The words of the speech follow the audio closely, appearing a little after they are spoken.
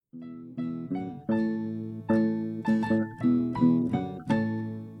Hi,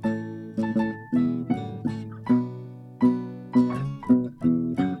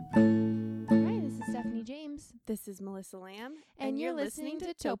 this is Stephanie James. This is Melissa Lamb, And you're listening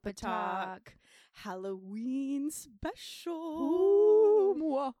to Topa Talk. Halloween special.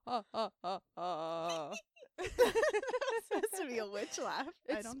 Ooh, It's supposed to be a witch laugh.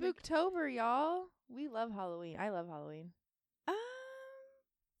 It's Spooktober, y'all. We love Halloween. I love Halloween.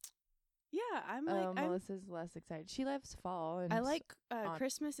 Yeah, I'm like, Melissa's less excited. She loves fall. And I like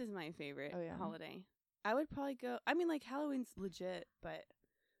Christmas is my favorite holiday. I would probably go. I mean, like Halloween's legit, but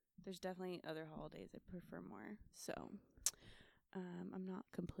there's definitely other holidays I prefer more. So, I'm not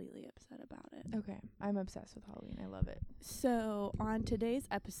completely upset about it. Okay, I'm obsessed with Halloween. I love it. So on today's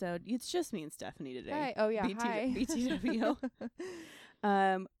episode, it's just me and Stephanie today. Hi. Oh yeah. Hi. BTW.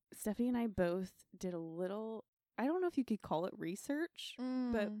 Stephanie and I both did a little. I don't know if you could call it research,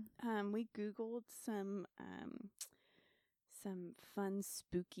 but we Googled some fun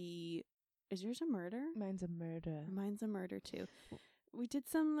spooky. Is yours a murder? Mine's a murder. Mine's a murder too. We did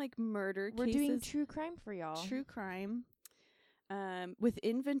some like murder We're cases. doing true crime for y'all. True crime.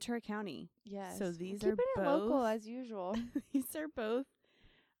 Within Ventura County. Yes. So these We're are keeping it both local as usual. These are both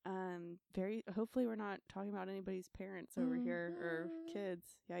very. Hopefully, we're not talking about anybody's parents over here or kids.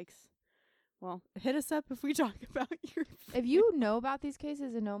 Yikes. Well, hit us up if we talk about your. If you know about these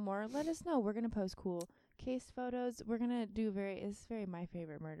cases and know more, let us know. We're gonna post cool case photos. We're gonna do it's very my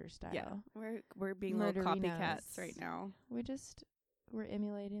favorite murder style. Yeah, we're being little copycats right now. We're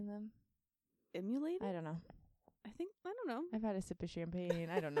emulating them. Emulating? I don't know. I don't know. I've had a sip of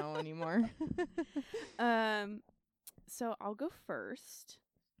champagne. I don't know anymore. So I'll go first.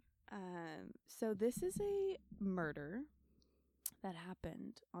 So this is a murder that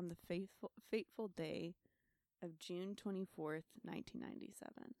happened on the fateful day of June 24th,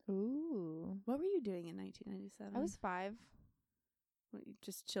 1997. Ooh. What were you doing in 1997? I was 5. What, you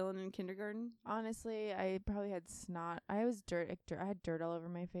just chilling in kindergarten? Honestly, I probably had snot. I was dirt. I had dirt all over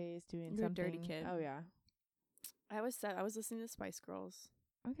my face doing You're something. a dirty kid. Oh yeah. I was listening to Spice Girls.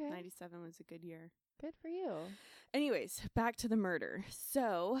 Okay. 97 was a good year. Good for you. Anyways, back to the murder.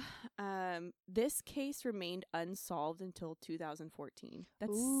 So, this case remained unsolved until 2014.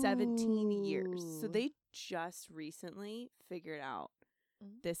 That's 17 years. So they just recently figured out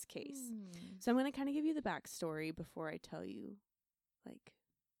this case. So I'm going to kind of give you the backstory before I tell you, like,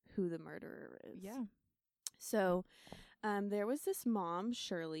 who the murderer is. Yeah. So, there was this mom,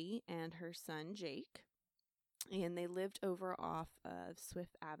 Shirley, and her son, Jake. And they lived over off of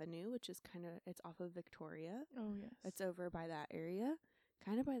Swift Avenue, which is it's off of Victoria. Oh, yes. It's over by that area,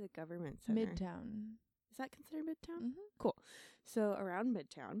 kind of by the government center. Midtown. Is that considered Midtown? Mm-hmm. Cool. So around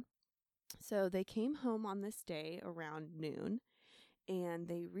Midtown. So they came home on this day around noon, and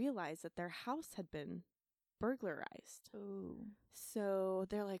they realized that their house had been burglarized. Ooh. So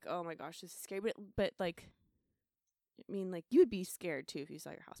they're like, oh my gosh, this is scary. But like, I mean, like, you'd be scared, too, if you saw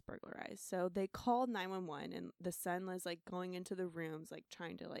your house burglarized. So they called 911, and the son was, like, going into the rooms, like,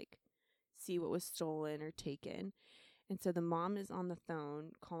 trying to, like, see what was stolen or taken. And so the mom is on the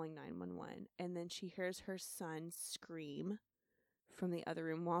phone calling 911, and then she hears her son scream from the other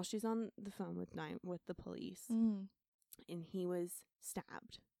room while she's on the phone with the police. Mm. And he was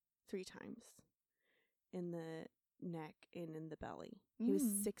stabbed 3 times in the neck and in the belly. He was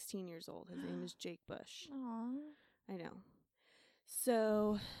 16 years old. His name is Jake Bush. Aww. I know.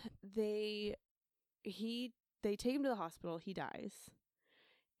 So they take him to the hospital. He dies.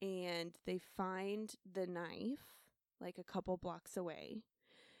 And they find the knife like a couple blocks away.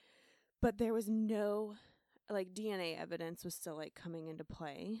 But there was no like DNA evidence was still like coming into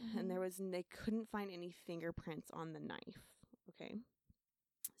play, and they couldn't find any fingerprints on the knife. Okay.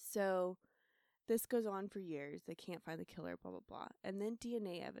 So this goes on for years. They can't find the killer, blah, blah, blah. And then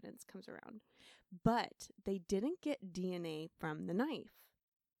DNA evidence comes around. But they didn't get DNA from the knife.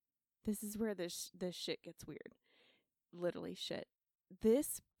 This is where this shit gets weird. Literally shit.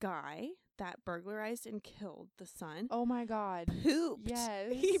 This guy that burglarized and killed the son. Oh my God. Pooped.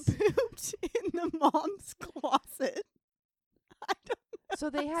 Yes. He pooped in the mom's closet. I don't know. So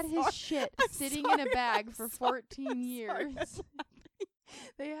they had his shit sitting in a bag for 14 years.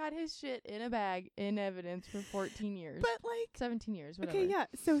 They had his shit in a bag in evidence for 14 years. But like 17 years, whatever. Okay, yeah.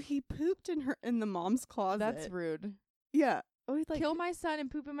 So he pooped in the mom's closet. That's rude. Yeah. Oh, he's like, kill my son and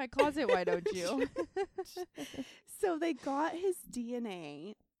poop in my closet, why don't you? So they got his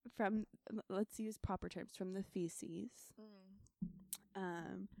DNA from, let's use proper terms, from the feces.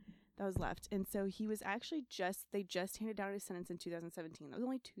 That was left. And so he was actually they just handed down his sentence in 2017. That was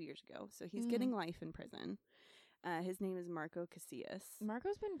only 2 years ago. So he's getting life in prison. His name is Marco Casillas.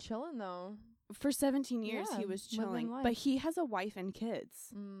 Marco's been chilling though. For 17 years, Yeah, he was living chilling. life. But he has a wife and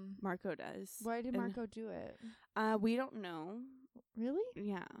kids. Mm. Marco does. Why did And, Marco do it? we don't know. Really?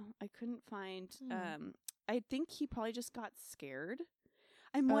 Yeah. I couldn't find... Hmm. I think he probably just got scared.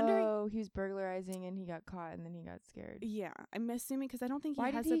 I'm wondering... Oh, he was burglarizing and he got caught and then he got scared. Yeah. I'm assuming because I don't think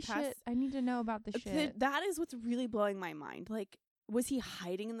Why he has did he a past... shit? I need to know about the shit. That is what's really blowing my mind. Like, was he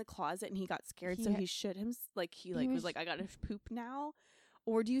hiding in the closet and he got scared so he shit him? Like, he was like, I gotta poop now?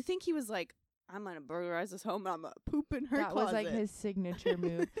 Or do you think he was like, I'm gonna burglarize this home and I'm gonna poop in her closet? That was like his signature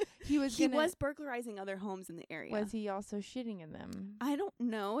move. He was burglarizing other homes in the area. Was he also shitting in them? I don't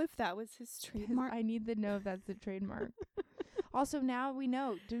know if that was his trademark. I need to know if that's the trademark. Also, now we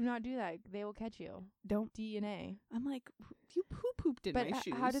know. Do not do that. They will catch you. Don't DNA. I'm like, you pooped in my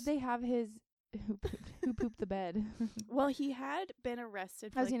shoes. How did they have his... Who pooped the bed? Well, he had been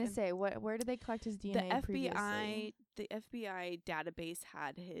arrested. For I was gonna say, where did they collect his DNA? The FBI database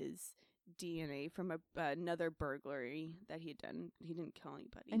had his DNA from another burglary that he had done. He didn't kill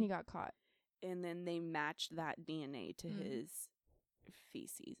anybody, and he got caught. And then they matched that DNA to his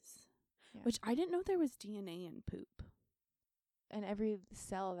feces, Yeah. which I didn't know there was DNA in poop. And every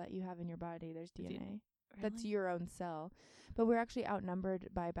cell that you have in your body, there's DNA. Really? That's your own cell. But we're actually outnumbered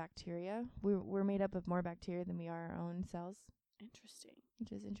by bacteria. We're made up of more bacteria than we are our own cells. Interesting.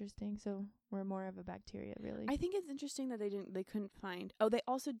 Which is interesting. So we're more of a bacteria, really. I think it's interesting that they couldn't find... Oh, they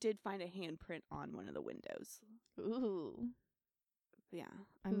also did find a handprint on one of the windows. Ooh. Yeah.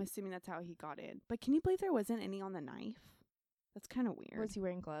 I'm assuming that's how he got in. But can you believe there wasn't any on the knife? That's kind of weird. Was he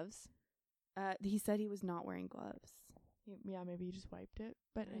wearing gloves? He said he was not wearing gloves. Yeah, maybe he just wiped it.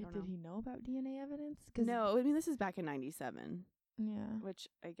 But did he know about DNA evidence? No, I mean, this is back in 97. Yeah. Which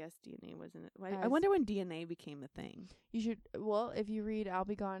I guess DNA wasn't... I wonder when DNA became a thing. You should... Well, if you read I'll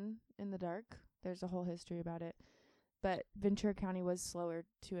Be Gone in the Dark, there's a whole history about it. But Ventura County was slower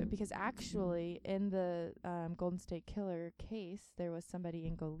to it because actually in the Golden State Killer case, there was somebody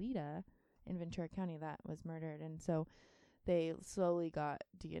in Goleta in Ventura County that was murdered. And so they slowly got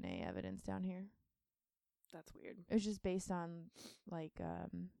DNA evidence down here. That's weird. It was just based on, like,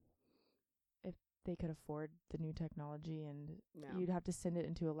 if they could afford the new technology, and you'd have to send it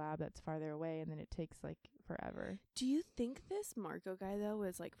into a lab that's farther away, and then it takes, like, forever. Do you think this Marco guy, though,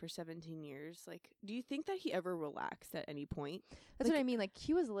 was, like, for 17 years? Like, do you think that he ever relaxed at any point? That's what I mean. Like,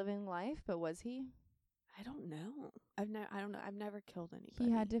 he was living life, but was he? I don't know. I don't know. I've never killed anybody.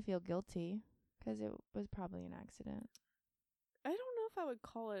 He had to feel guilty because it was probably an accident. I don't know if I would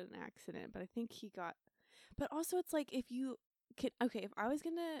call it an accident, but I think he got... But also, it's like if you can... Okay, if I was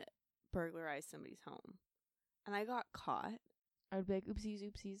going to burglarize somebody's home and I got caught... I'd be like,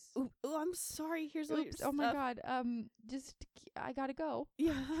 oopsies. Oh, I'm sorry. Here's all your stuff. Oh, my God. I gotta go.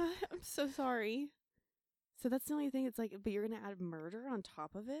 Yeah, I'm so sorry. So that's the only thing. It's like, but you're going to add murder on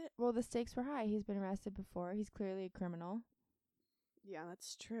top of it? Well, the stakes were high. He's been arrested before. He's clearly a criminal. Yeah,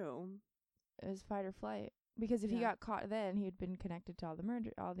 that's true. It was fight or flight. Because if he got caught then, he'd been connected to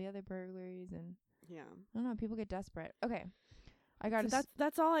all the other burglaries and... Yeah. I don't know. People get desperate. Okay.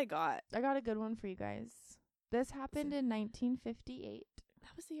 That's all I got. I got a good one for you guys. This happened in 1958.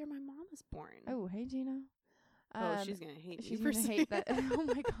 That was the year my mom was born. Oh, hey, Gina. She's going to hate me. She's going to hate that. Oh,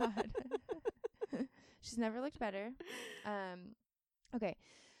 my God. She's never looked better. Okay.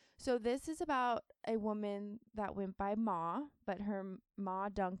 So this is about a woman that went by Ma, but her Ma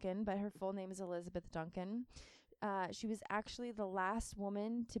Duncan, but her full name is Elizabeth Duncan. She was actually the last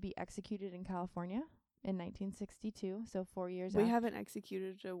woman to be executed in California in 1962. So 4 years We haven't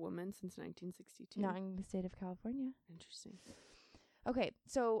executed a woman since 1962. Not in the state of California. Interesting. Okay,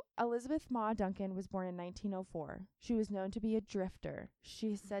 so Elizabeth Ma Duncan was born in 1904. She was known to be a drifter.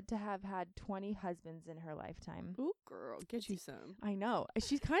 She's said to have had 20 husbands in her lifetime. Ooh, girl, get you some. I know.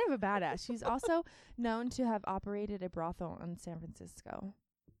 She's kind of a badass. She's also known to have operated a brothel in San Francisco.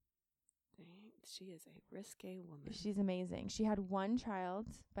 She is a risque woman. She's amazing. She had one child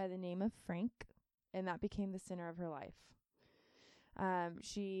by the name of Frank, and that became the center of her life.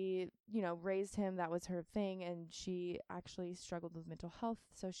 She, raised him. That was her thing, and she actually struggled with mental health,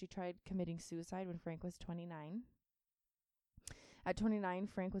 so she tried committing suicide when Frank was 29. At 29,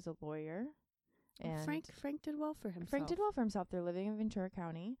 Frank was a lawyer. And Frank did well for himself. Frank did well for himself. They're living in Ventura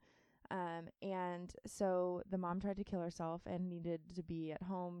County. And so the mom tried to kill herself and needed to be at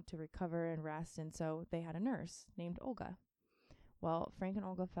home to recover and rest. And so they had a nurse named Olga. Well, Frank and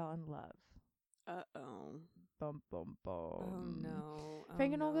Olga fell in love. Uh-oh. Bum, bum, bum. Oh, no.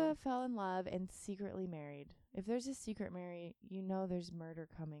 Frank and Olga fell in love and secretly married. If there's a secret marriage, you know there's murder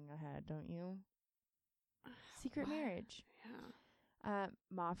coming ahead, don't you? Secret marriage. Yeah.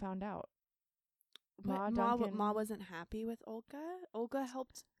 Ma found out. But Ma Ma Duncan. wasn't happy with Olga. Olga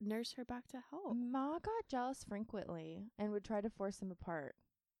helped nurse her back to health. Ma got jealous frequently and would try to force them apart.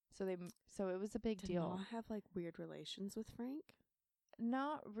 So it was a big Did deal. Ma have like weird relations with Frank?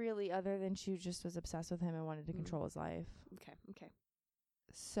 Not really, other than she just was obsessed with him and wanted to control his life. Okay.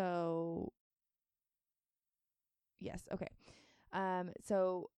 So yes, okay.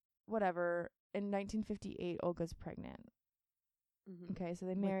 So whatever. In 1958, Olga's pregnant. Mm-hmm. Okay, so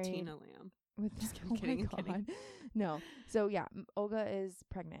they With married Tina Lamb. with Just oh kidding, my I'm kidding. God. No. So yeah, Olga is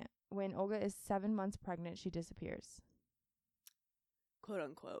pregnant. When Olga is 7 months pregnant, she disappears. Quote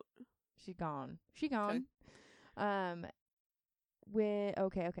unquote. She gone. Okay.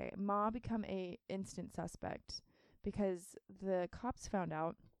 Ma become a instant suspect because the cops found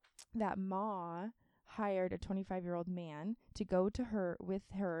out that Ma hired a 25-year-old man to go with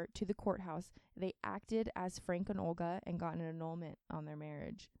her to the courthouse. They acted as Frank and Olga and got an annulment on their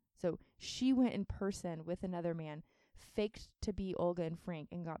marriage. So she went in person with another man, faked to be Olga and Frank,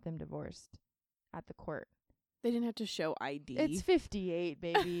 and got them divorced at the court. They didn't have to show ID. It's 58,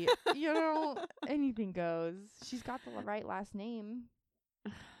 baby. You know, anything goes. She's got the right last name.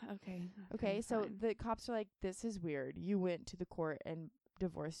 Okay, so fine. the cops are like, this is weird. You went to the court and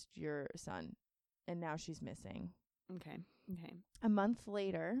divorced your son, and now she's missing. Okay. A month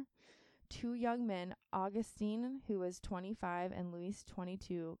later, 2 young men, Augustine, who was 25, and Luis,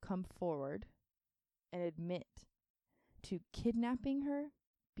 22, come forward and admit to kidnapping her,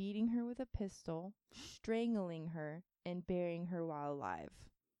 beating her with a pistol, strangling her, and burying her while alive.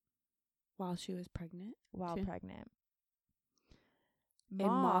 While she was pregnant? Pregnant. And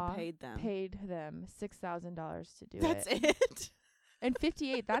Ma paid them. Paid them $6,000 to do That's it. it? And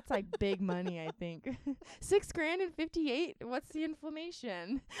 58, that's like big money, I think. $6,000 and 58. What's the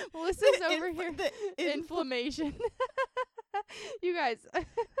inflammation? Melissa's over here. Inflammation. You guys.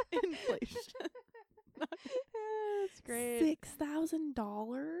 Inflation. That's great.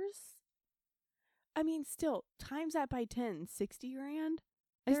 $6,000? I mean, still, times that by 10, 60 grand?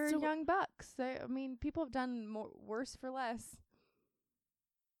 They're young bucks. I mean, people have done worse for less.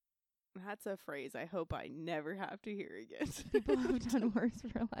 That's a phrase I hope I never have to hear again. People have done worse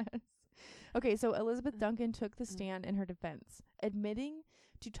for less. Okay, so Elizabeth Duncan took the stand in her defense, admitting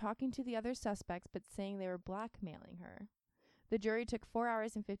to talking to the other suspects but saying they were blackmailing her. The jury took 4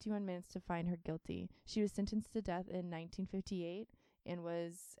 hours and 51 minutes to find her guilty. She was sentenced to death in 1958 and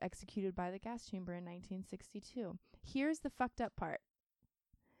was executed by the gas chamber in 1962. Here's the fucked up part.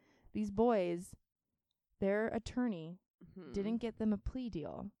 These boys, their attorney didn't get them a plea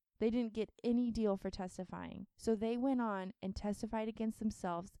deal. They didn't get any deal for testifying. So they went on and testified against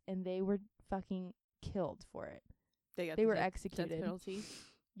themselves, and they were fucking killed for it. They were executed. Death penalty?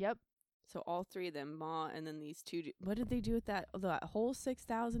 Yep. So all 3 of them, Ma and then these 2, what did they do with that whole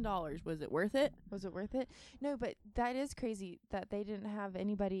 $6,000? Was it worth it? Was it worth it? No, but that is crazy that they didn't have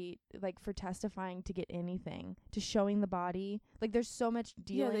anybody, like, for testifying to get anything, to showing the body. Like, there's so much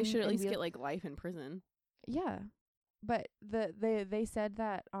dealing. Yeah, they should at least get, like, life in prison. Yeah. But they said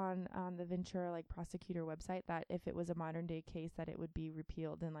that on the Ventura, like, prosecutor website, that if it was a modern day case, that it would be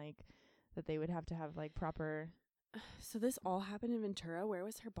repealed and, like, that they would have to have, like, proper. So this all happened in Ventura? Where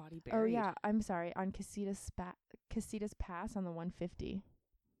was her body buried? Oh yeah, I'm sorry, on Casitas Pass on the 150.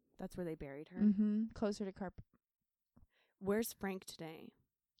 That's where they buried her? Mm-hmm. Closer to Carp. Where's Frank today?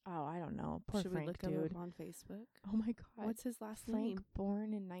 Oh, I don't know. Poor Should Frank, we look dude. him up on Facebook? Oh my God. What's his last Frank name?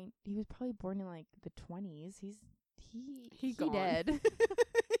 Born in he was probably born in like the 20s. He gone. dead.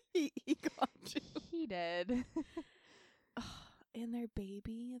 he gone too. He dead. And their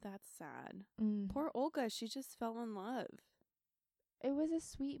baby, that's sad. Mm. Poor Olga, she just fell in love. It was a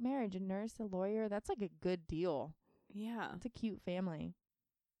sweet marriage. A nurse, a lawyer. That's like a good deal. Yeah. It's a cute family.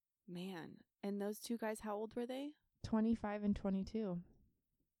 Man. And those 2 guys, how old were they? 25 and 22.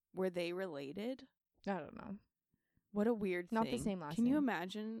 Were they related? I don't know. What a weird thing. Not the same last Can you name.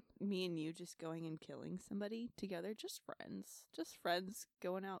 imagine me and you just going and killing somebody together? Just friends. Just friends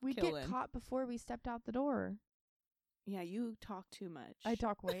going out We'd killing. get caught before we stepped out the door. Yeah, you talk too much. I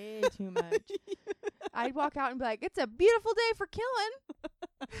talk way too much. I'd walk out and be like, it's a beautiful day for killing.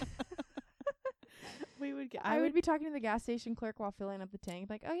 I would be talking to the gas station clerk while filling up the tank.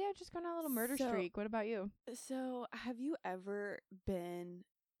 Like, oh, yeah, just going on a little murder streak. What about you? So have you ever been,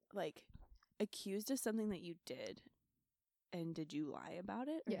 like, accused of something that you did? And did you lie about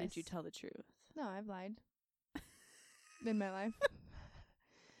it? Or did you Yes. tell the truth? No, I've lied in my life.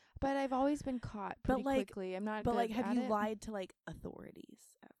 But I've always been caught pretty quickly. I'm not But, good like, have at you it. lied to, like,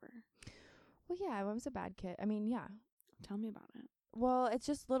 authorities ever? Well, yeah, I was a bad kid. I mean, yeah. Tell me about it. Well, it's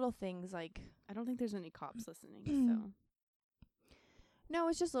just little things like... I don't think there's any cops listening, so... No,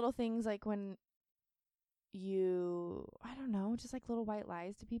 it's just little things like when I don't know, just like little white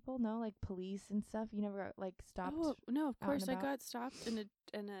lies to people. No, like police and stuff. You never got like stopped. Oh no, of out course and I about? got stopped in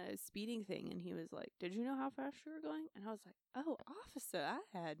a speeding thing, and he was like, "Did you know how fast you were going?" And I was like, "Oh, officer,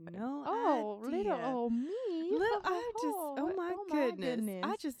 I had no idea." Little me. Oh my goodness.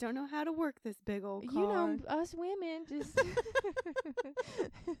 I just don't know how to work this big old car. You know, us women just.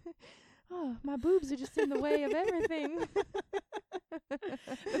 Oh, my boobs are just in the way of everything. But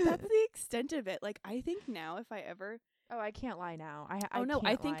that's the extent of it. Like, I think now if I ever Oh, I can't lie now.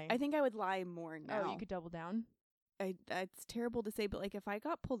 I think I would lie more now. Oh, you could double down. It's terrible to say, but like if I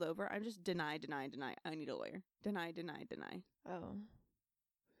got pulled over, I'm just deny. I need a lawyer. Deny. Oh.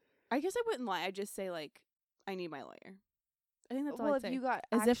 I guess I wouldn't lie. I'd just say like I need my lawyer. I think that's all Well, I'd if say. you got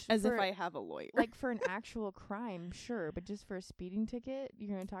as if I have a lawyer. Like for an actual crime, sure, but just for a speeding ticket,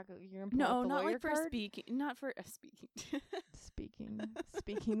 you're gonna pull no, out the not lawyer like for card? speaking, not for speaking.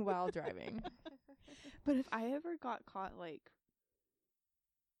 Speaking while driving. But if I ever got caught, like,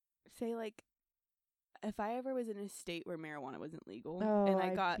 say, like, if I ever was in a state where marijuana wasn't legal, and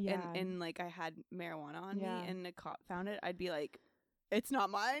and like I had marijuana on me, and the cop found it, I'd be like, it's not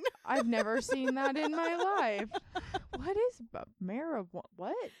mine. I've never seen that in my life. What is marijuana?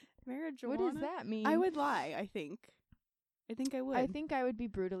 What? Marijuana? What does that mean? I would lie, I think. I think I would. I think I would be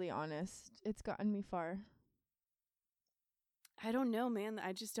brutally honest. It's gotten me far. I don't know, man.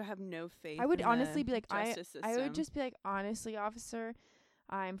 I just don't have no faith. I would in honestly the be like, justice system. I would just be like, honestly, officer,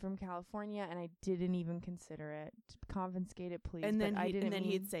 I'm from California and I didn't even consider it. Confiscate it, please. And then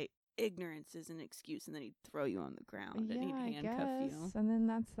he'd say, ignorance is an excuse, and then he'd throw you on the ground and he'd handcuff you. And then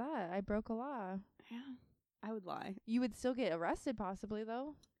that's that. I broke a law. Yeah, I would lie. You would still get arrested, possibly,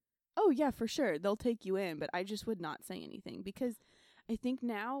 though. Oh, yeah, for sure. They'll take you in, but I just would not say anything because I think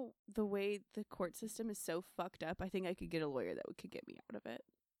now the way the court system is so fucked up, I think I could get a lawyer that could get me out of it.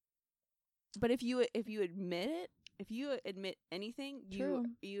 But if you admit it, if you admit anything,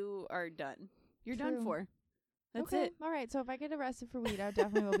 you are done. You're done for. That's it. All right. So if I get arrested for weed, I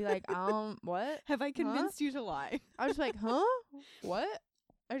definitely will be like, what? Have I convinced you to lie? I was like, huh? What?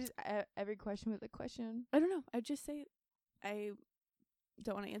 I just every question with a question. I don't know. I just say I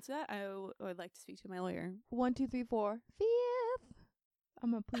don't want to answer that. I would like to speak to my lawyer. 1, 2, 3, 4, 5th.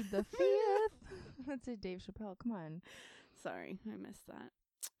 I'm gonna plead the 5th. That's it, Dave Chappelle. Come on. Sorry, I missed that.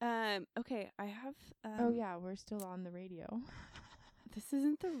 Okay, I have. Oh yeah, we're still on the radio. This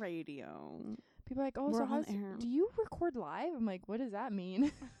isn't the radio. People are like, oh, we're so on air. Do you record live? I'm like, what does that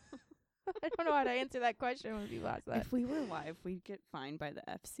mean? I don't know how to answer that question when people ask that. If we were live, we'd get fined by the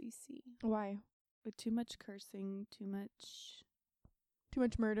FCC. Why? With too much cursing, too much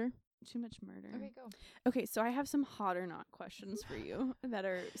murder. Too much murder. Okay, go. Okay, so I have some hot or not questions for you that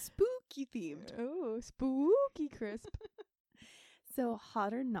are spooky themed. Oh, spooky crisp. So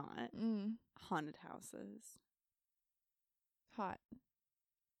hot or not, haunted houses. Hot.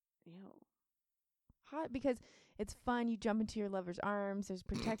 Ew. Hot because it's fun. You jump into your lover's arms. There's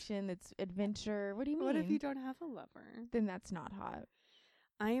protection. It's adventure. What do you mean? What if you don't have a lover? Then that's not hot.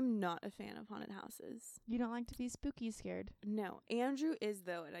 I am not a fan of haunted houses. You don't like to be spooky scared? No. Andrew is,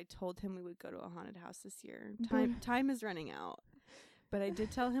 though, and I told him we would go to a haunted house this year. Time is running out. But I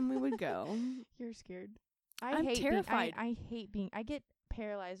did tell him we would go. You're scared. I'm terrified. I hate being... I get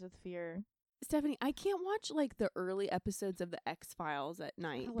paralyzed with fear. Stephanie, I can't watch, like, the early episodes of the X-Files at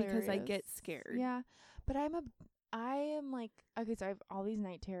night because I get scared. Yeah. But I am like... Okay, so I have all these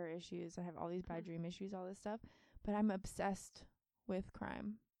night terror issues. I have all these bad dream issues, all this stuff. But I'm obsessed with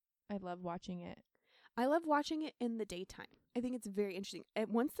crime. I love watching it. I love watching it in the daytime. I think it's very interesting. And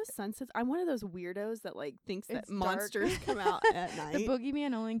once the sun sets, I'm one of those weirdos that like thinks that monsters come out at night. The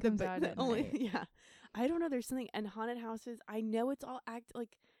boogeyman only comes out at night. Yeah. I don't know. There's something. And haunted houses, I know it's all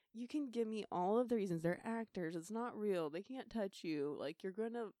like you can give me all of the reasons. They're actors. It's not real. They can't touch you. Like you're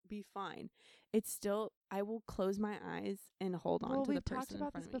going to be fine. It's still, I will close my eyes and hold on to the person in front of me. Well, we've talked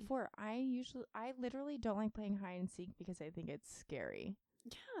about this before. I literally don't like playing hide and seek because I think it's scary.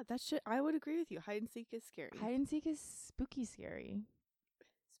 Yeah, that shit. I would agree with you. Hide and seek is scary. Hide and seek is spooky scary.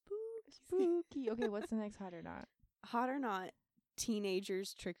 Spooky. Okay, what's the next hot or not? Hot or not,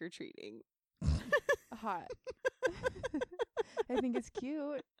 teenagers trick-or-treating. Hot. I think it's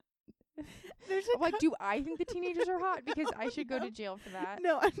cute. Like, do I think the teenagers are hot? Because I should go to jail for that.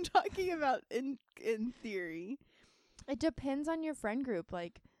 No, I'm talking about in theory. It depends on your friend group.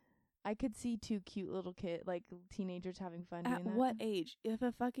 Like, I could see 2 cute little teenagers having fun doing that. At what age? If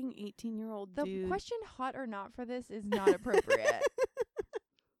a fucking 18-year-old dude... The question hot or not for this is not appropriate.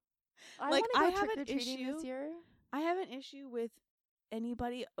 I have an issue this year. I have an issue with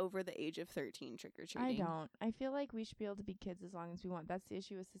anybody over the age of 13 trick-or-treating. I don't. I feel like we should be able to be kids as long as we want. That's the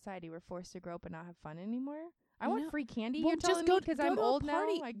issue with society. We're forced to grow up and not have fun anymore. I want No. free candy. Well, You're telling me because I'm to a old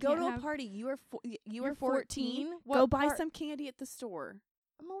party. now. I Go can't to a have- party. You are you You're are 14. 14? Go What buy part- some candy at the store.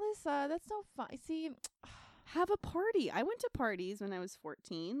 Melissa, that's no fun. See, Have a party. I went to parties when I was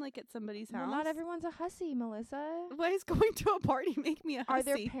 14, like at somebody's house. well, not everyone's a hussy, Melissa. Why is going to a party make me a hussy? Are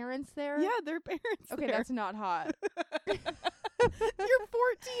there parents there? Yeah, their parents. Okay, there. that's not hot. You're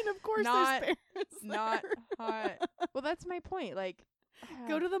 14, of course. Not- there's parents. Not there. hot. Well, that's my point. Like,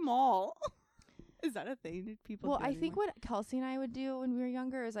 Go to the mall. Is that a thing that people well, do I think anymore? what Kelsey and I would do when we were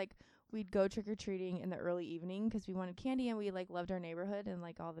younger is like we'd go trick or treating in the early evening because we wanted candy and we like loved our neighborhood and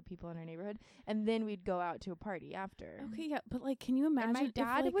like all the people in our neighborhood, and then we'd go out to a party after. Okay, yeah, but like, can you imagine? And my if,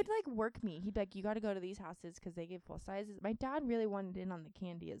 dad like, would like work me. He'd be like, "You got to go to these houses because they give full sizes." My dad really wanted in on the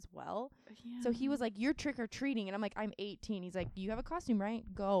candy as well, so he was like, "You're trick or treating," and I'm like, "I'm 18." He's like, "You have a costume, right?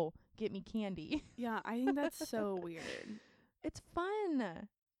 Go get me candy." Yeah, I think that's so weird. It's fun.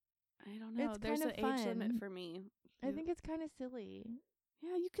 I don't know. It's There's kind an of age limit fun. for me. I think it's kind of silly.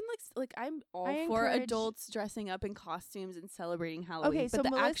 Yeah, you can like I'm all I for encourage- adults dressing up in costumes and celebrating Halloween. Okay, but so the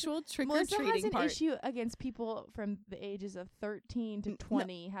Melissa- actual trick or Melissa has treating an part. issue against people from the ages of 13 to No.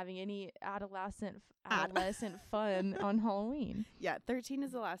 20 having any adolescent fun on Halloween. Yeah, 13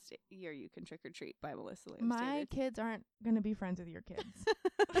 is the last year you can trick or treat by Melissa Lamb My standards. kids aren't going to be friends with your kids.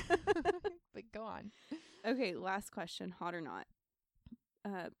 But go on. Okay, last question, hot or not?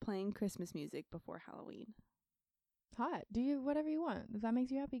 Playing Christmas music before Halloween. Hot. Do you whatever you want. If that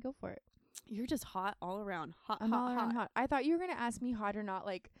makes you happy, go for it. You're just hot all around. Hot, I'm all hot, around hot. hot. I thought you were going to ask me hot or not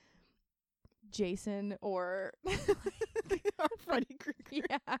like Jason or Or Freddy Krueger.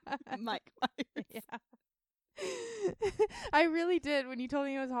 yeah. Mike Myers. Yeah. I really did. When you told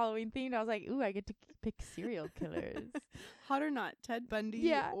me it was Halloween themed, I was like, ooh, I get to pick serial killers. Hot or not? Ted Bundy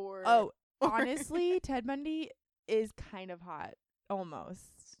Yeah. or Oh, or- honestly, Ted Bundy is kind of hot.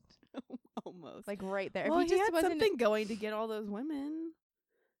 Almost. almost. Like right there. well, if he just had wasn't something going to get all those women.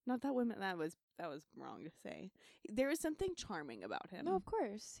 Not that women. That was wrong to say. There was something charming about him. No, of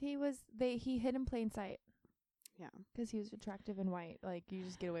course. He hid in plain sight. Yeah. 'Cause he was attractive and white. Like, you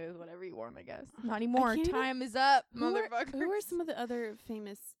just get away with whatever you want, I guess. Not anymore. can't even- Time is up, Who motherfucker. are some of the other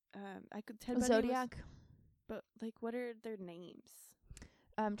famous? Ted Bundy was- Zodiac. but like, what are their names?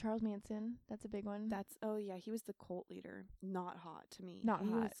 Charles Manson. That's a big one. That's he was the cult leader. Not hot to me. Not he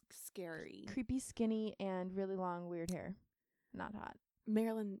hot. was scary. Creepy, skinny, and really long, weird hair. Not hot.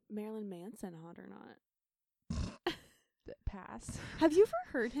 Marilyn Manson, hot or not? Pass. Have you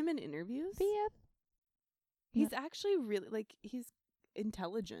ever heard him in interviews? BF. He's actually really he's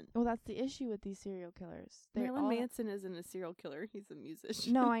intelligent. Well, that's the issue with these serial killers. They're Marilyn all- Manson isn't a serial killer. He's a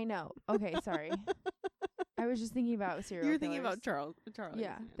musician. No, I know. Okay, sorry. I was just thinking about serial You're killers. thinking about Charles. Yeah,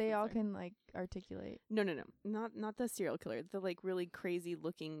 Manson, they all sorry. can like articulate. No. Not the serial killer. The like really crazy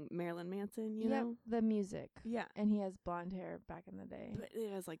looking Marilyn Manson, you know? The music. Yeah. And he has blonde hair back in the day. But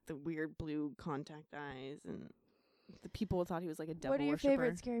it has like the weird blue contact eyes, and the people thought he was like a devil What are your worshiper.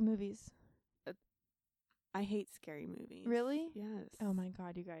 favorite scary movies? I hate scary movies. Really? Yes. Oh my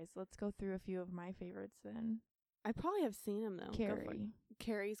god, you guys. Let's go through a few of my favorites then. I probably have seen him though. Go for it. Carrie.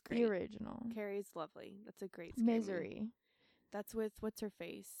 Carrie's The great. original. Carrie's lovely. That's a great scary movie. Misery. That's with what's her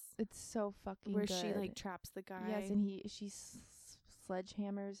face, It's so fucking where good. she like traps the guy. Yes, and she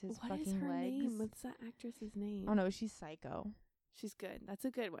sledgehammers his What is fucking her legs. name? What's that actress's name? Oh no, she's psycho. She's good. That's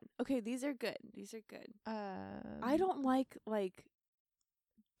a good one. Okay, these are good. These are good. I I don't like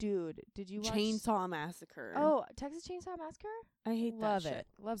Dude, did you watch Chainsaw Massacre. Oh, Texas Chainsaw Massacre? I hate Love that shit. it.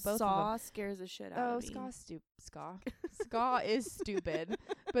 Love both Saw of them. scares the shit out Oh, of me. Ska. Ska is stupid,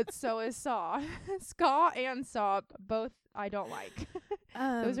 but so is Saw. Ska and Saw, both I don't like.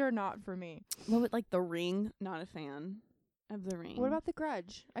 Those are not for me. What with like The Ring? Not a fan of The Ring. What about The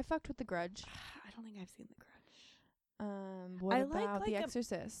Grudge? I fucked with The Grudge. I don't think I've seen The Grudge. What I like, about The like,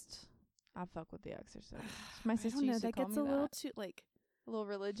 Exorcist? I fuck with The Exorcist. My I sister don't know. used to That call gets me a little that. too like A little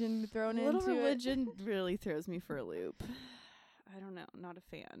religion thrown a little into religion really throws me for a loop. I don't know. Not a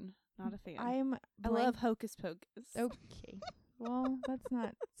fan. Not a fan. I'm I love Hocus Pocus. Okay. Well, that's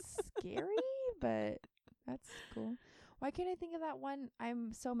not scary, but that's cool. Why can't I think of that one?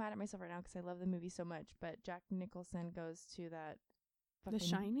 I'm so mad at myself right now 'cause I love the movie so much, but Jack Nicholson goes to that The fucking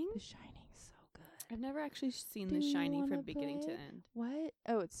Shining? The Shining is so good. I've never actually seen Do The you Shining wanna from beginning to play? end. What?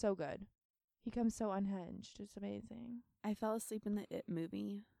 Oh, it's so good. He comes so unhinged. It's amazing. I fell asleep in the It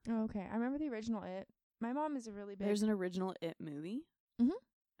movie. Oh, okay. I remember the original It. My mom is a really big. There's an original It movie? Mhm.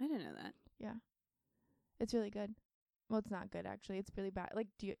 I didn't know that. Yeah. It's really good. Well, it's not good actually. It's really bad. Like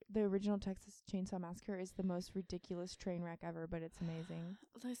the original Texas Chainsaw Massacre is the most ridiculous train wreck ever, but it's amazing.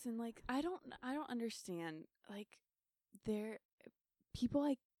 Listen, like I don't understand. Like people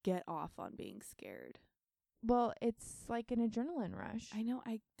like get off on being scared. Well, it's like an adrenaline rush. I know.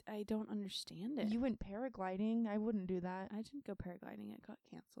 I don't understand it. You went paragliding. I wouldn't do that. I didn't go paragliding. It got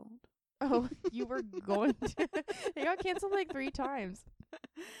canceled. Oh, you were going to. It got canceled like 3 times.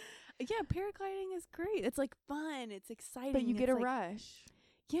 Yeah, paragliding is great. It's like fun. It's exciting. But you get a like, rush.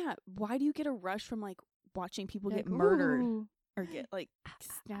 Yeah. Why do you get a rush from like watching people Like, get murdered ooh. or get like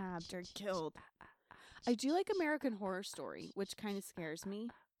stabbed or killed? I do like American Horror Story, which kind of scares me.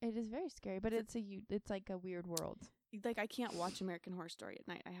 It is very scary, but it's like a weird world. Like I can't watch American Horror Story at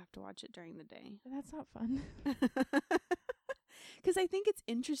night. I have to watch it during the day. That's not fun. Because I think it's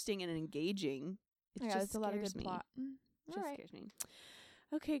interesting and engaging. It just it's a lot of good me. plot. Just All right. scares me.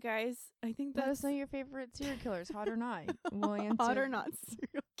 Okay, guys. I think Let that's us know your favorite serial killers, hot or not. We'll answer. hot or not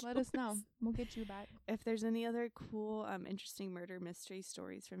serial Let us know. killers. We'll get you back. If there's any other cool, interesting murder mystery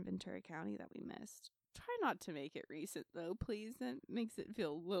stories from Ventura County that we missed. Try not to make it recent, though, please. That makes it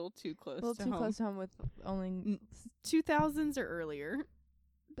feel a little too close A little to too home. close to home with only. 2000s or earlier.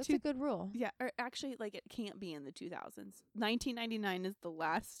 That's a good rule. Yeah, or actually, like, it can't be in the 2000s. 1999 is the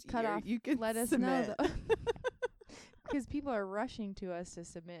last Cut year off. you can Let us submit. know. Because people are rushing to us to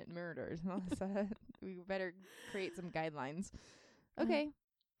submit murders. So we better create some guidelines. Okay.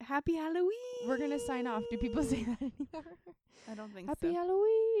 Happy Halloween! We're going to sign off. Do people say that anymore? I don't think Happy so.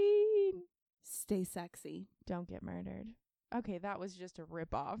 Halloween. Stay sexy. Don't get murdered. Okay, that was just a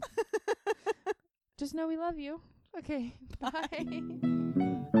ripoff. Just know we love you. Okay,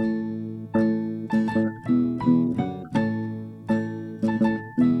 bye.